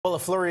Well, a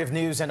flurry of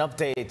news and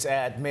updates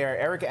at Mayor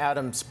Eric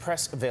Adams'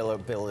 press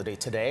availability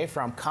today,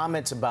 from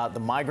comments about the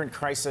migrant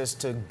crisis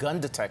to gun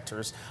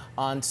detectors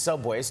on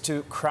subways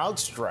to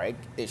CrowdStrike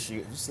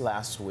issues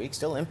last week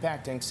still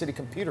impacting city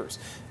computers.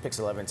 Pix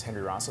 11's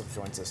Henry Rosso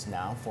joins us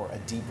now for a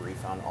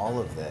debrief on all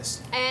of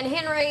this. And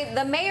Henry,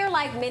 the mayor,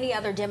 like many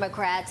other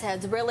Democrats,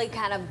 has really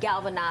kind of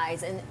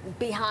galvanized and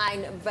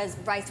behind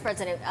Vice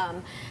President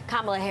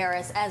Kamala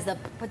Harris as the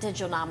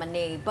potential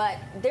nominee. But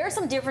there are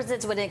some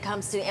differences when it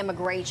comes to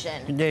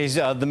immigration.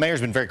 Yeah, the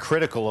mayor's been very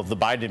critical of the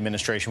Biden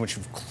administration, which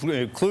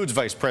includes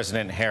Vice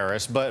President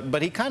Harris,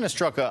 but he kind of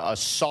struck a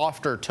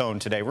softer tone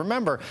today.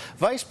 Remember,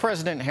 Vice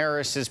President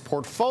Harris's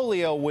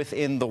portfolio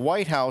within the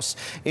White House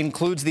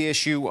includes the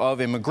issue of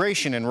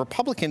immigration, and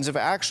Republicans have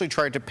actually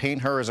tried to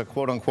paint her as a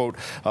quote-unquote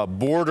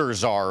border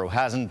czar who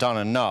hasn't done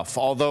enough,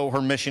 although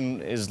her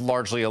mission is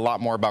largely a lot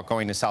more about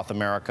going to South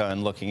America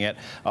and looking at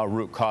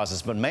root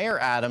causes. But Mayor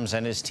Adams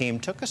and his team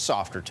took a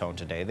softer tone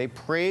today. They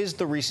praised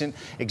the recent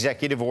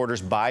executive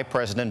orders by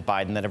President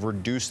Biden that have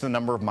reduced the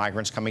number of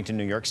migrants coming to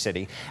New York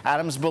City.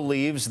 Adams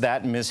believes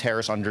that Ms.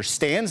 Harris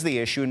understands the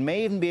issue and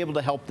may even be able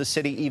to help the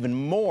city even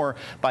more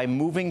by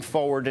moving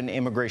forward an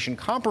immigration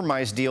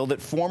compromise deal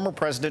that former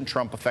President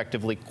Trump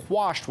effectively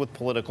quashed with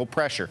political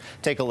pressure.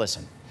 Take a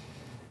listen.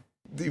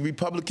 The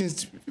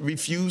Republicans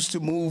refused to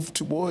move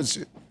towards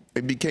it.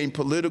 It became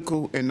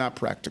political and not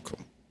practical.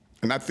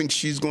 And I think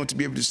she's going to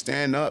be able to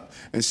stand up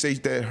and say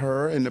that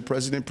her and the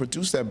president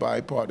produced that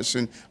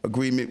bipartisan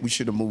agreement we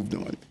should have moved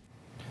on.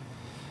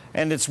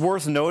 And it's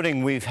worth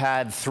noting we've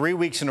had 3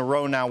 weeks in a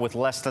row now with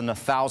less than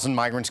 1,000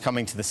 migrants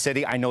coming to the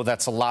city. I know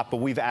that's a lot, but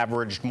we've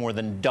averaged more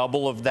than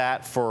double of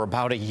that for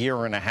about a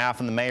year and a half.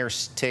 And the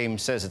mayor's team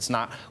says it's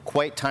not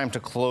quite time to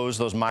close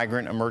those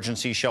migrant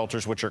emergency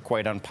shelters, which are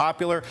quite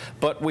unpopular.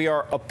 But we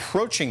are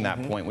approaching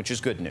that point, which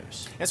is good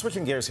news. And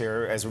switching gears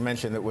here, as we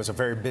mentioned, it was a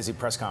very busy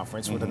press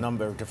conference with a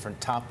number of different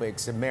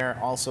topics. The mayor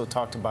also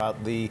talked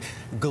about the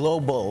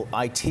global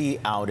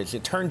IT outage.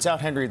 It turns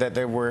out, Henry, that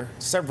there were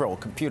several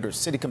computers,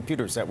 city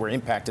computers, that were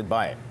impacted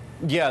by it.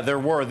 Yeah, there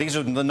were. These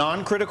are the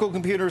non-critical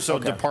computers, so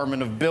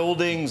Department of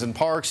Buildings and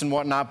Parks and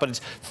whatnot, but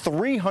it's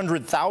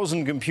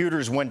 300,000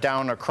 computers went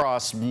down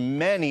across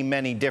many,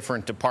 many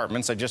different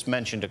departments. I just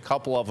mentioned a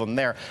couple of them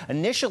there.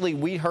 Initially,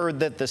 we heard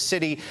that the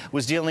city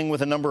was dealing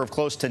with a number of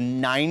close to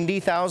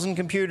 90,000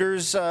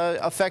 computers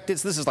affected.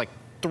 So this is like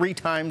 3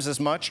 times as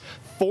much.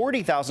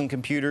 40,000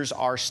 computers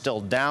are still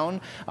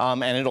down,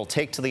 and it'll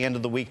take to the end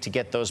of the week to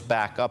get those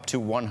back up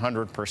to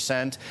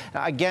 100%.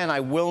 Again, I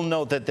will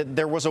note that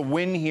there was a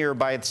win here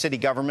by the city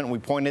government. We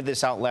pointed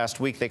this out last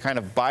week. They kind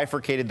of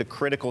bifurcated the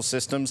critical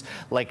systems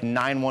like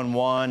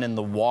 911 and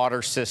the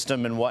water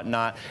system and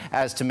whatnot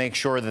as to make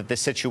sure that the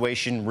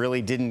situation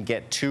really didn't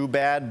get too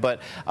bad.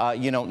 But,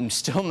 you know,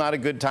 still not a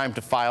good time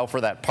to file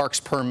for that parks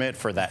permit,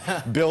 for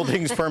that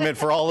buildings permit,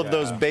 for all of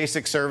those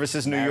basic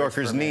services New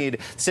Yorkers need.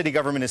 City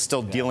government is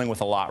still dealing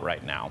with a lot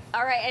right now.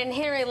 All right, and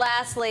Henry,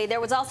 lastly,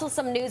 there was also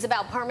some news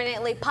about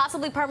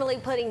possibly permanently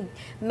putting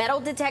metal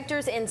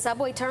detectors in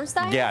subway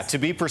turnstiles? Yeah, to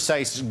be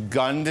precise,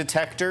 gun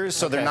detectors,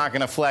 so they're not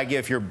going to flag you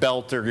if your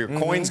belt or your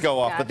coins go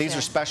off, but these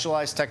are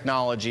specialized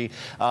technology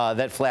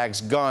that flags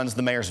guns.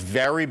 The mayor's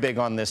very big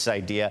on this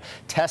idea.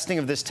 Testing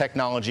of this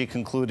technology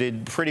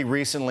concluded pretty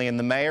recently, and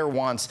the mayor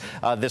wants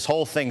this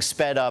whole thing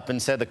sped up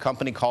and said the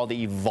company called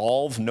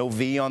Evolve, no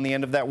V on the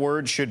end of that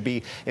word, should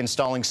be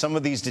installing some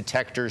of these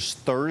detectors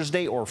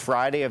Thursday or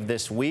Friday of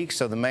this week.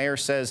 So the mayor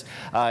says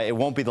it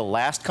won't be the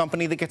last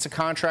company that gets a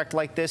contract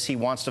like this. He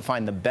wants to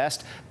find the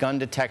best gun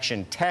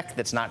detection tech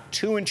that's not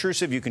too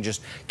intrusive. You can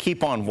just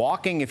keep on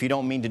walking if you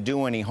don't mean to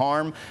do any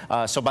harm.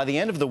 So by the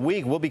end of the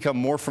week, we'll become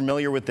more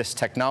familiar with this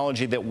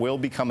technology that will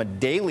become a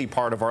daily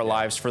part of our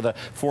lives for the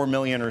 4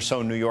 million or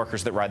so New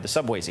Yorkers that ride the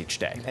subways each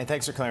day. And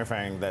thanks for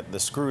clarifying that the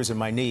screws in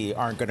my knee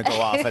aren't going to go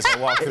off as I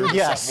walk through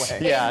the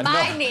subway. Yeah,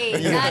 my knee,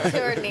 not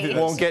your knee.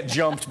 Won't get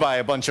jumped by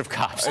a bunch of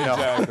cops. No.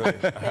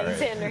 Exactly.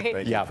 Thanks, Henry.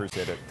 Thank you.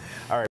 Appreciate it. All right.